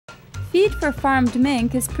Feed for farmed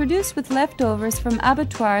mink is produced with leftovers from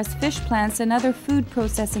abattoirs, fish plants, and other food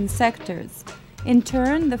processing sectors. In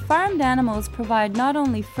turn, the farmed animals provide not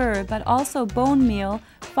only fur but also bone meal,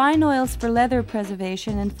 fine oils for leather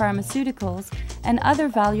preservation and pharmaceuticals, and other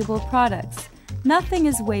valuable products. Nothing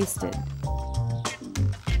is wasted.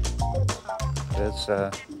 It's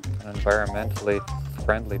an environmentally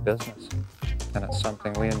friendly business, and it's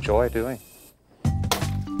something we enjoy doing.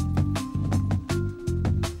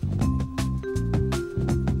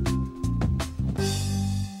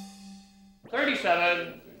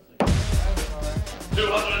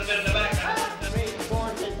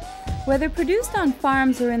 Whether produced on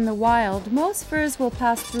farms or in the wild, most furs will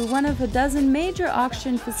pass through one of a dozen major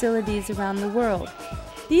auction facilities around the world.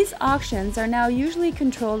 These auctions are now usually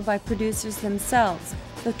controlled by producers themselves,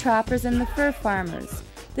 the trappers and the fur farmers.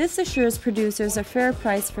 This assures producers a fair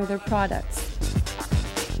price for their products.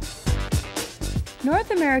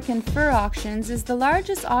 North American Fur Auctions is the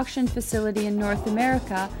largest auction facility in North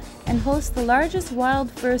America and hosts the largest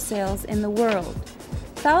wild fur sales in the world.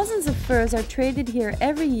 Thousands of furs are traded here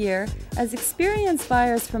every year as experienced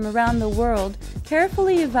buyers from around the world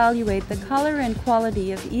carefully evaluate the color and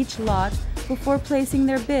quality of each lot before placing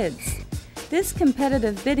their bids. This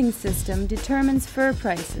competitive bidding system determines fur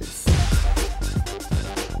prices.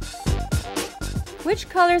 Which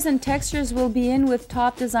colors and textures will be in with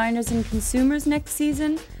top designers and consumers next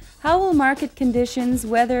season? How will market conditions,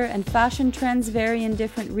 weather, and fashion trends vary in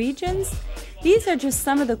different regions? These are just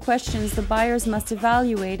some of the questions the buyers must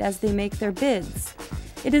evaluate as they make their bids.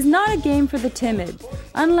 It is not a game for the timid.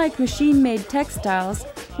 Unlike machine-made textiles,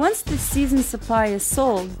 once this season's supply is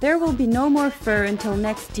sold, there will be no more fur until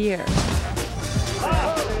next year.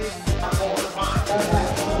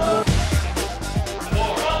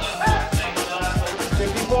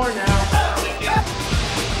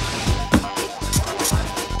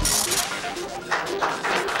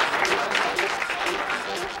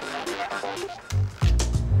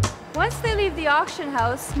 Once they leave the auction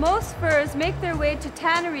house, most furs make their way to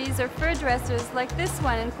tanneries or fur dressers like this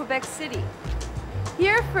one in Quebec City.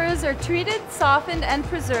 Here, furs are treated, softened, and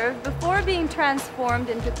preserved before being transformed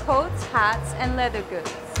into coats, hats, and leather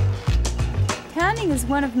goods. Tanning is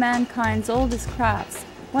one of mankind's oldest crafts,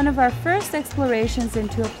 one of our first explorations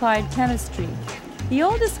into applied chemistry. The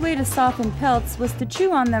oldest way to soften pelts was to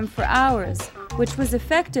chew on them for hours, which was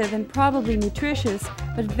effective and probably nutritious,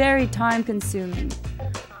 but very time-consuming.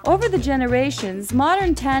 Over the generations,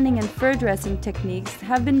 modern tanning and fur dressing techniques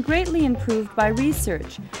have been greatly improved by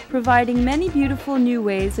research, providing many beautiful new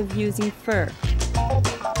ways of using fur.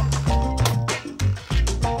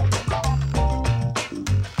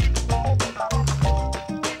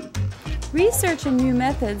 Research and new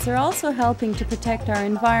methods are also helping to protect our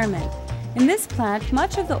environment. In this plant,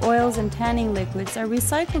 much of the oils and tanning liquids are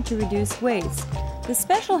recycled to reduce waste. The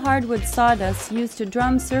special hardwood sawdust used to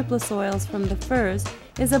drum surplus oils from the furs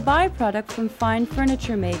is a byproduct from fine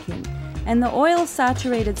furniture making, and the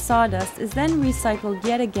oil-saturated sawdust is then recycled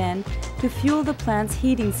yet again to fuel the plant's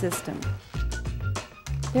heating system.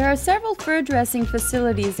 There are several fur dressing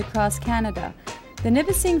facilities across Canada. The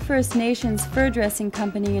Nipissing First Nations Fur Dressing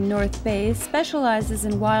Company in North Bay specializes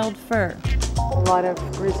in wild fur. A lot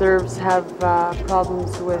of reserves have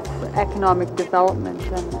problems with economic development,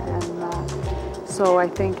 and so I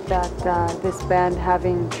think that this band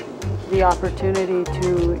having the opportunity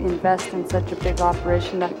to invest in such a big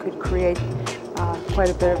operation that could create quite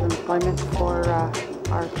a bit of employment for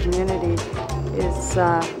our community is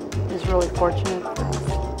really fortunate for us.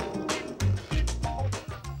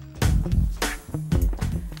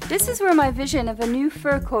 This is where my vision of a new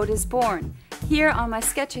fur coat is born, here on my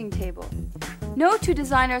sketching table. No two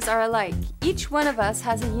designers are alike. Each one of us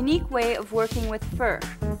has a unique way of working with fur.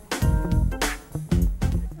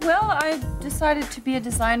 Well, I decided to be a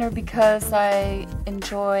designer because I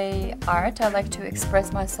enjoy art. I like to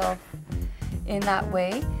express myself in that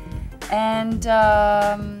way. And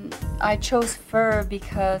I chose fur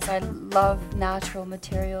because I love natural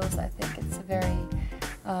materials. I think it's a very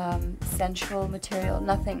sensual material.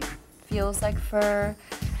 Nothing feels like fur.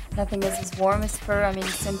 Nothing is as warm as fur. I mean,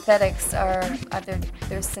 synthetics are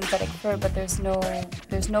there's synthetic fur, but there's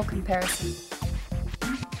no comparison.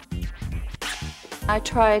 I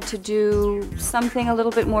tried to do something a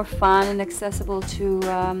little bit more fun and accessible to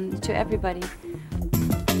everybody.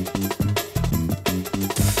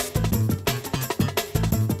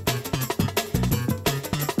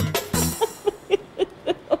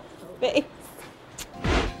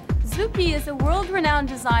 Zuki is a world-renowned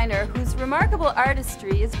designer whose remarkable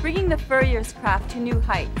artistry is bringing the furrier's craft to new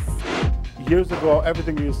heights. Years ago,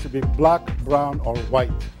 everything used to be black, brown, or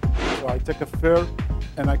white. So I took a fur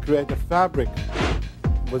and I create a fabric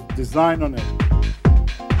with design on it.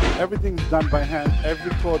 Everything's done by hand.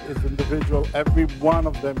 Every coat is individual. Every one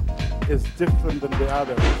of them is different than the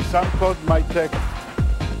other. Some coat might take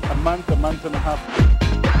a month and a half.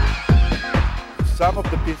 Some of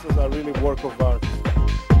the pieces are really work of art.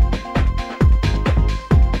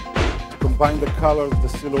 To combine the colors, the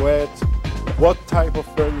silhouette, what type of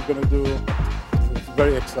fur you're going to do, it's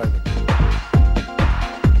very exciting.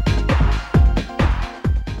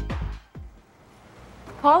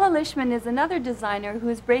 Paula Lishman is another designer who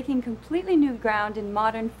is breaking completely new ground in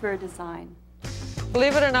modern fur design.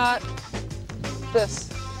 Believe it or not,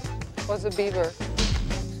 this was a beaver.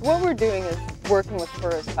 What we're doing is working with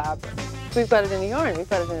fur as fabric. We've got it in a yarn, we've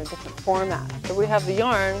got it in a different format. So we have the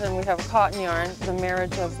yarn and we have a cotton yarn, the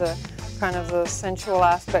marriage of the kind of the sensual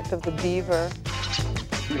aspect of the beaver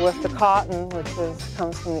with the cotton, which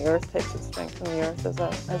comes from the earth, takes its strength from the earth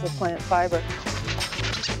as a plant fiber.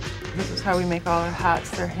 This is how we make all our hats.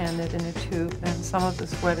 They're handed in a tube, and some of the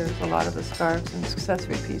sweaters, a lot of the scarves and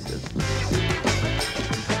accessory pieces.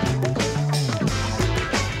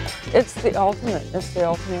 It's the ultimate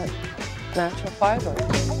natural fiber.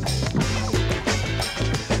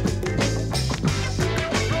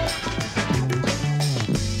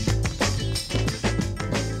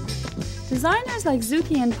 Designers like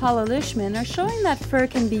Zuki and Paula Lishman are showing that fur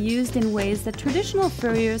can be used in ways that traditional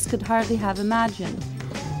furriers could hardly have imagined.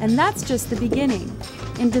 And that's just the beginning.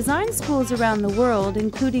 In design schools around the world,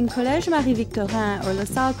 including Collège Marie-Victorin or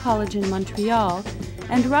LaSalle College in Montreal,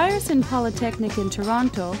 and Ryerson Polytechnic in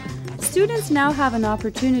Toronto, students now have an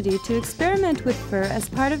opportunity to experiment with fur as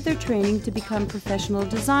part of their training to become professional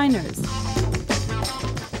designers.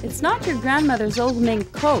 It's not your grandmother's old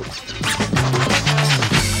mink coat.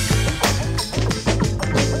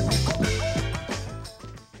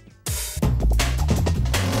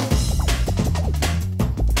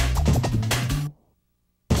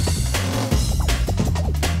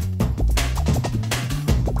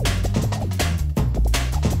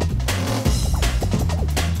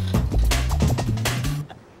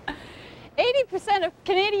 80% of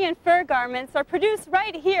Canadian fur garments are produced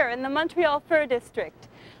right here in the Montreal Fur District.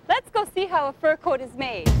 Let's go see how a fur coat is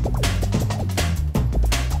made.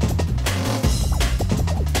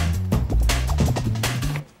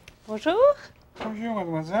 Bonjour. Bonjour,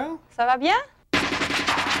 mademoiselle. Ça va bien?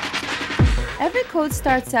 Every coat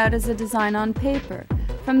starts out as a design on paper.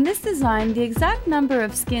 From this design, the exact number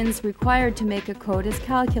of skins required to make a coat is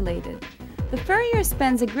calculated. The furrier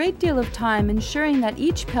spends a great deal of time ensuring that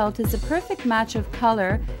each pelt is a perfect match of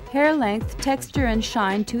color, hair length, texture, and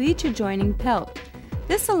shine to each adjoining pelt.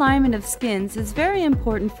 This alignment of skins is very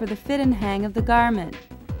important for the fit and hang of the garment.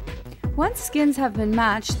 Once skins have been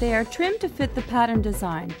matched, they are trimmed to fit the pattern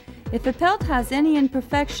design. If a pelt has any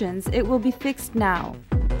imperfections, it will be fixed now.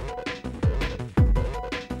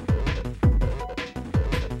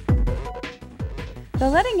 The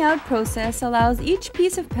letting out process allows each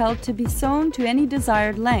piece of pelt to be sewn to any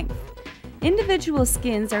desired length. Individual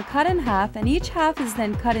skins are cut in half, and each half is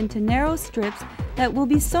then cut into narrow strips that will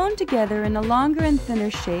be sewn together in a longer and thinner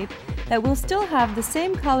shape that will still have the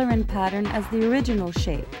same color and pattern as the original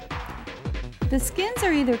shape. The skins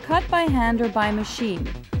are either cut by hand or by machine.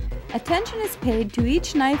 Attention is paid to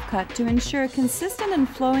each knife cut to ensure a consistent and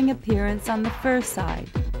flowing appearance on the fur side.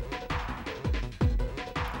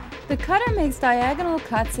 The cutter makes diagonal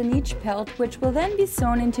cuts in each pelt, which will then be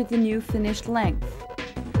sewn into the new finished length.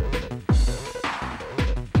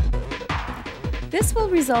 This will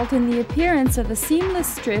result in the appearance of a seamless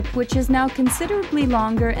strip, which is now considerably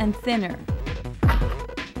longer and thinner.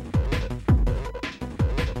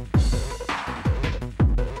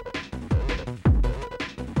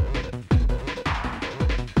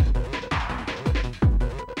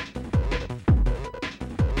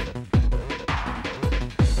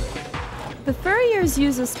 The furriers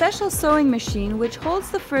use a special sewing machine which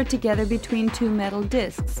holds the fur together between two metal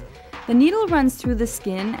discs. The needle runs through the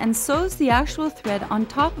skin and sews the actual thread on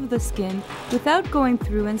top of the skin without going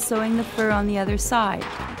through and sewing the fur on the other side.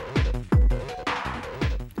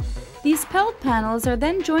 These pelt panels are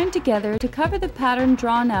then joined together to cover the pattern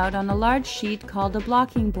drawn out on a large sheet called a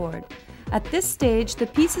blocking board. At this stage, the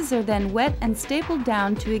pieces are then wet and stapled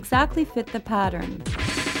down to exactly fit the pattern.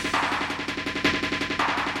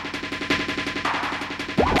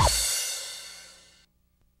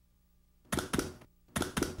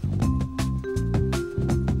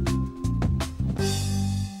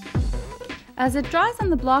 As it dries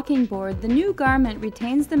on the blocking board, the new garment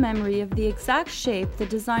retains the memory of the exact shape the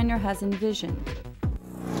designer has envisioned.